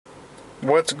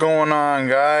What's going on,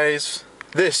 guys?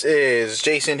 This is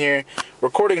Jason here,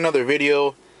 recording another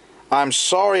video. I'm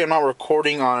sorry I'm not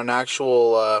recording on an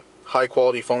actual high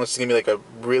quality phone. This is gonna be like a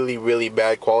really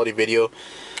bad quality video.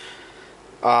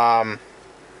 But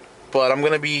I'm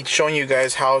gonna be showing you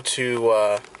guys how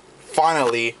to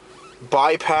finally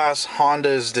bypass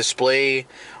Honda's display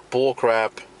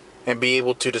bullcrap and be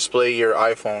able to display your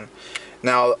iPhone.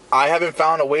 Now, I haven't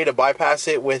found a way to bypass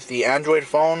it with the Android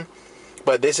phone,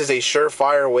 but this is a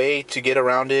surefire way to get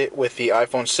around it with the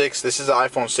iPhone 6. This is the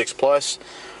iPhone 6 Plus.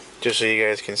 Just so you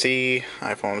guys can see,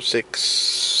 iPhone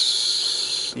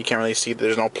 6. You can't really see,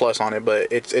 there's no plus on it, but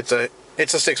it's a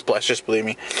 6 Plus, just believe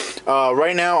me.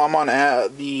 Right now I'm on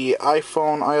the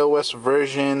iPhone iOS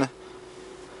version, I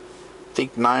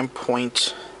think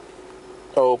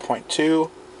 9.0.2.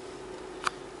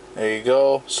 There you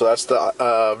go. So that's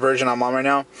the version I'm on right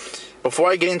now.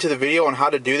 Before I get into the video on how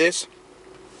to do this,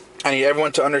 I need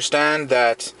everyone to understand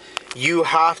that you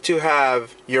have to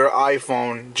have your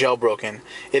iPhone jailbroken.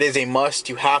 It is a must.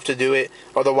 You have to do it,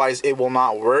 otherwise it will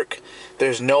not work.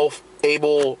 There's no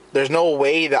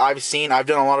way that I've seen. I've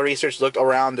done a lot of research, looked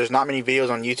around. There's not many videos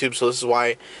on YouTube, so this is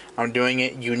why I'm doing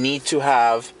it. You need to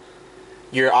have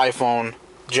your iPhone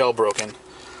jailbroken.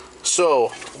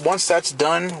 So once that's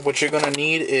done, what you're gonna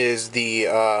need is the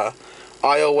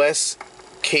iOS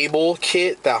cable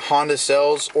kit that Honda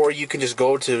sells, or you can just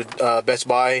go to Best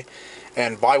Buy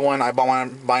and buy one. I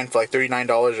bought mine for like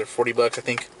 $39 or $40, I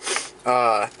think.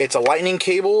 It's a lightning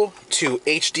cable to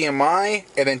HDMI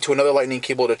and then to another lightning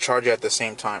cable to charge it at the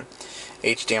same time.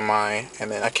 HDMI,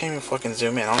 and then I can't even fucking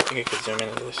zoom in. I don't think I could zoom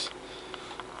into this.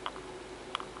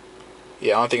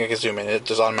 Yeah, I don't think I can zoom in. It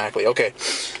just automatically. Okay,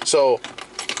 so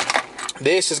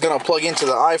this is gonna plug into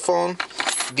the iPhone.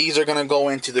 These are gonna go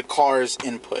into the car's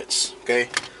inputs. Okay,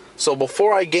 so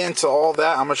before I get into all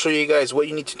that, I'm gonna show you guys what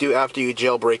you need to do after you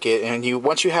jailbreak it. And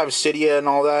once you have Cydia and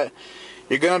all that,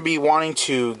 you're gonna be wanting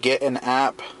to get an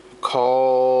app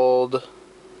called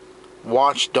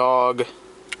Watchdog.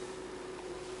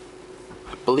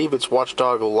 I believe it's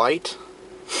Watchdog Lite.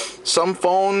 Some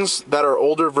phones that are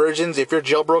older versions, if you're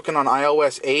jailbroken on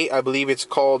iOS 8, I believe it's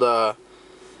called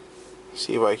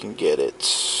see if I can get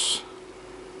it.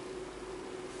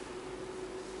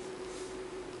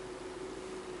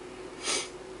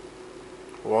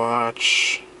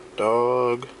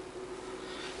 Watchdog.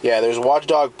 Yeah, there's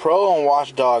Watchdog Pro and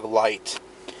Watchdog Lite.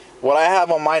 What I have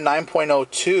on my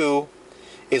 9.02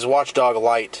 is Watchdog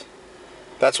Lite.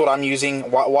 That's what I'm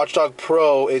using. Watchdog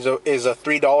Pro is a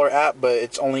 $3 app, but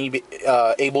it's only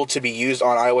able to be used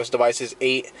on iOS devices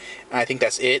 8, and I think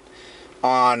that's it.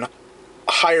 On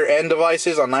higher end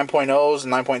devices, on 9.0s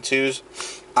and 9.2s,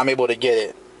 I'm able to get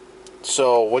it.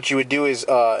 So what you would do is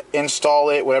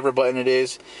install it, whatever button it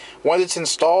is. Once it's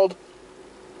installed,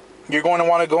 you're going to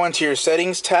want to go into your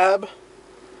settings tab,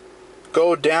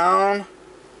 go down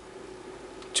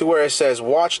to where it says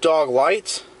Watchdog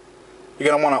Lite. You're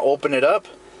going to want to open it up,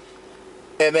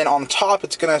 and then on top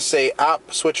it's going to say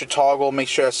app switcher toggle. Make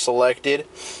sure it's selected.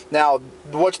 Now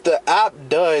what the app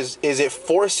does is it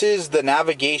forces the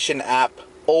navigation app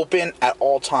open at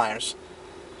all times.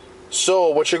 So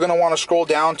what you're going to want to scroll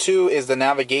down to is the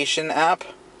navigation app.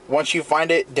 Once you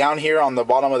find it down here on the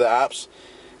bottom of the apps,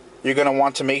 you're going to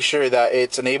want to make sure that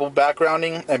it's enabled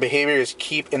backgrounding and behavior is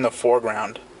keep in the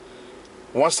foreground.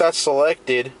 Once that's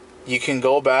selected, you can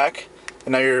go back,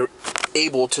 and now you're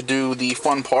able to do the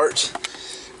fun part,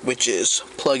 which is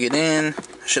plug it in.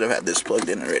 I should have had this plugged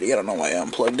in already. I don't know why I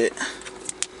unplugged it.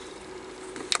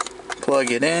 Plug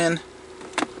it in.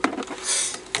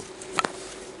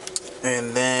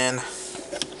 And then,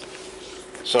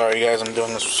 sorry guys, I'm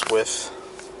doing this with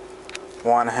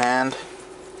one hand.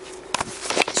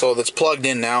 So that's plugged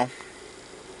in now.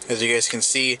 As you guys can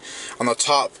see on the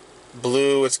top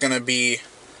blue, it's going to be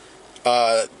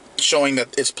showing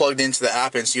that it's plugged into the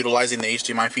app and it's utilizing the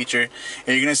HDMI feature.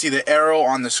 And you're going to see the arrow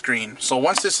on the screen. So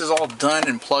once this is all done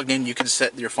and plugged in, you can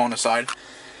set your phone aside.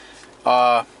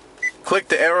 Click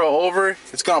the arrow over.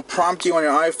 It's going to prompt you on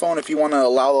your iPhone if you want to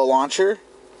allow the launcher.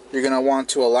 You're going to want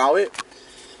to allow it.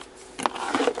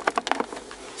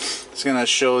 It's going to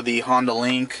show the Honda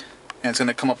link, and it's going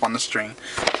to come up on the screen.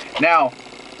 Now,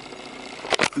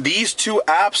 these two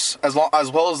apps, as well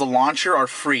as the launcher, are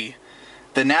free.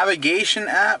 The navigation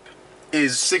app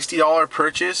is $60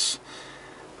 purchase.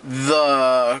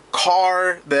 The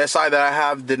SI that I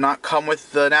have did not come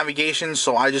with the navigation,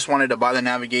 so I just wanted to buy the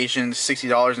navigation,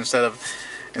 $60 instead of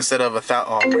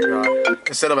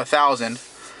 $1,000.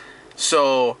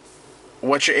 So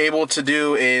what you're able to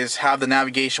do is have the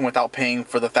navigation without paying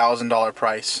for the $1,000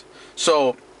 price.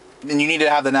 So And you need to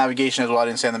have the navigation as well. I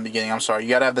didn't say in the beginning. I'm sorry. You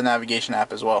gotta have the navigation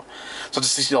app as well. So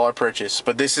it's a $60 purchase.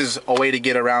 But this is a way to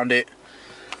get around it.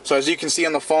 So as you can see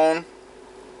on the phone,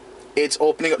 it's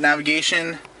opening up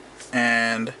navigation,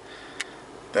 and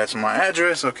that's my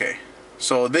address. Okay.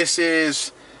 So this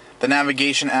is the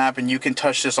navigation app, and you can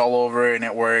touch this all over, and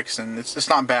it works, and it's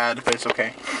not bad, but it's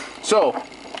okay. So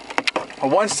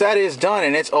once that is done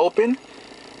and it's open,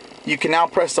 you can now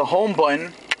press the home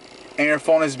button, and your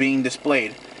phone is being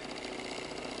displayed.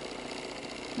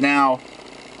 Now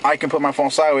I can put my phone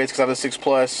sideways because I have a 6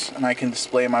 Plus, and I can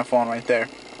display my phone right there.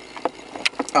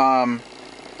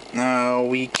 Now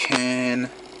we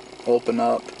can open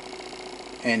up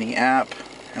any app,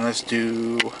 and let's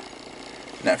do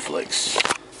Netflix.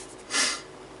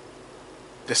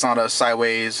 It's not a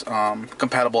sideways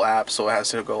compatible app, so it has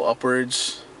to go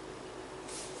upwards.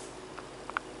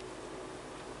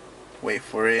 Wait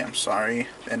for it. I'm sorry,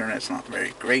 the internet's not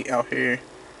very great out here.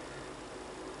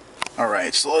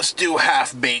 Alright, so let's do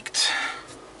Half Baked,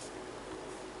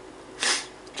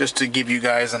 just to give you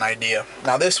guys an idea.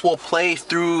 Now this will play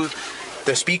through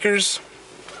the speakers,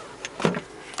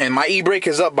 and my e-brake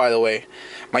is up, by the way.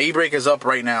 My e-brake is up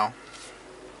right now,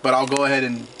 but I'll go ahead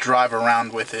and drive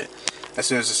around with it as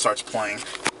soon as it starts playing.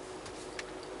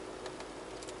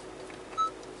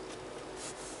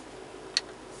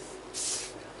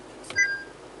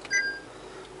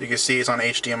 You can see it's on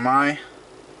HDMI.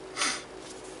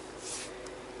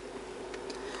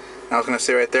 I was going to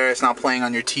say right there, it's not playing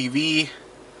on your TV.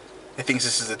 It thinks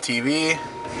this is a TV.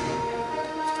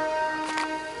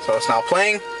 So it's now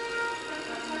playing.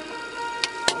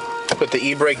 Put the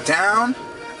e-brake down,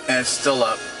 and it's still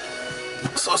up.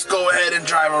 So let's go ahead and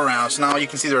drive around. So now you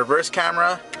can see the reverse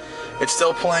camera. It's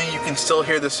still playing. You can still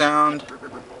hear the sound.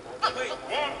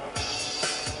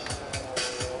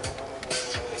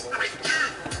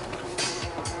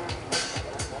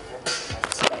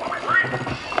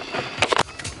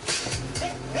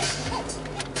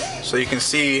 So you can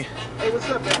see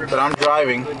that I'm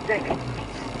driving,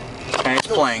 and it's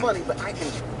playing,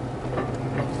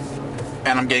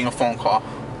 and I'm getting a phone call.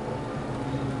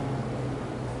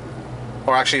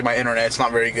 Or actually my internet, it's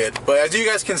not very good. But as you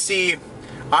guys can see,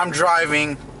 I'm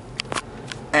driving,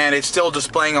 and it's still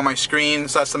displaying on my screen,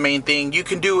 so that's the main thing. You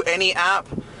can do any app,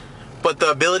 but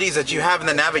the abilities that you have in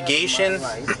the navigation,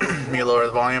 let me lower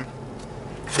the volume.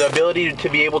 The ability to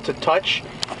be able to touch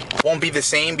won't be the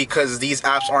same because these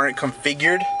apps aren't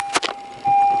configured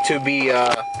to be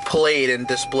played and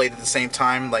displayed at the same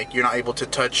time. Like, you're not able to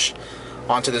touch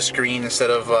onto the screen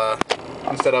instead of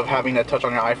having to touch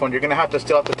on your iPhone. You're gonna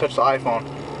still have to touch the iPhone.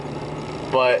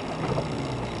 But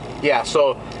yeah,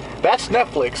 so that's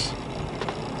Netflix.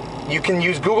 You can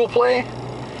use Google Play.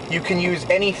 You can use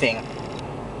anything.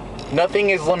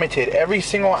 Nothing is limited. Every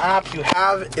single app you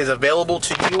have is available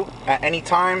to you at any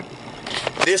time.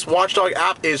 This Watchdog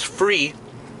app is free,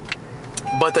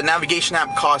 but the navigation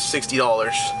app costs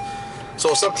 $60.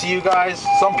 So it's up to you guys.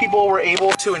 Some people were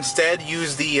able to instead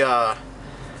use the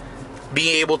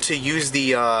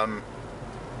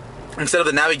instead of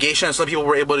the navigation, some people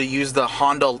were able to use the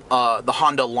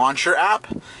Honda Launcher app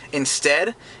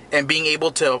instead, and being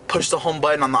able to push the home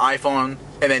button on the iPhone,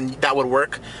 and then that would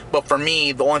work. But for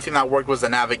me, the only thing that worked was the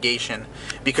navigation,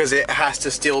 because it has to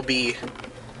still be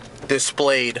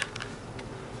displayed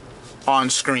on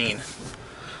screen.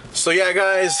 So yeah,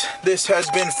 guys, this has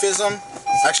been Fizzum.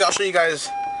 Actually, I'll show you guys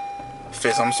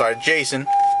Fizzum. I'm sorry, Jason.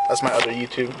 That's my other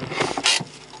YouTube.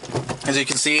 As you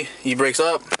can see, e-brakes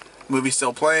up, movie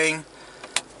still playing.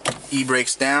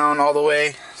 E-brakes down all the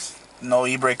way. No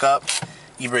e-brake up.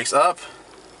 E-brakes up.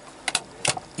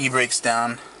 E-brakes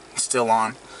down. Still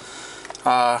on.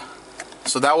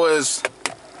 So that was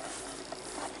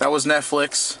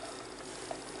Netflix.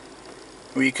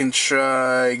 We can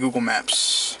try Google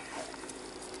Maps.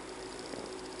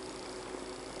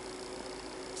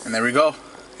 And there we go.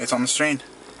 It's on the screen.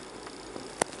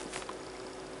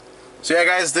 So yeah,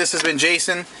 guys, this has been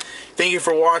Jason. Thank you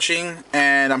for watching,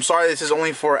 and I'm sorry this is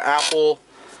only for Apple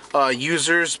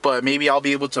users, but maybe I'll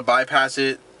be able to bypass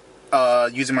it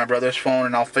using my brother's phone,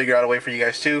 and I'll figure out a way for you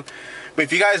guys too. But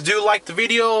if you guys do like the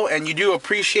video and you do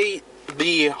appreciate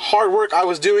the hard work I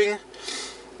was doing,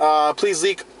 please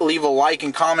leave a like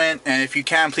and comment, and if you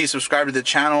can, please subscribe to the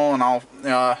channel. And I'll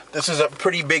this is a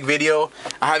pretty big video.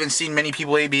 I haven't seen many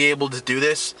people be able to do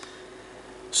this.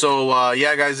 So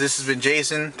yeah, guys, this has been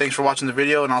Jason. Thanks for watching the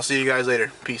video, and I'll see you guys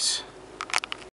later. Peace.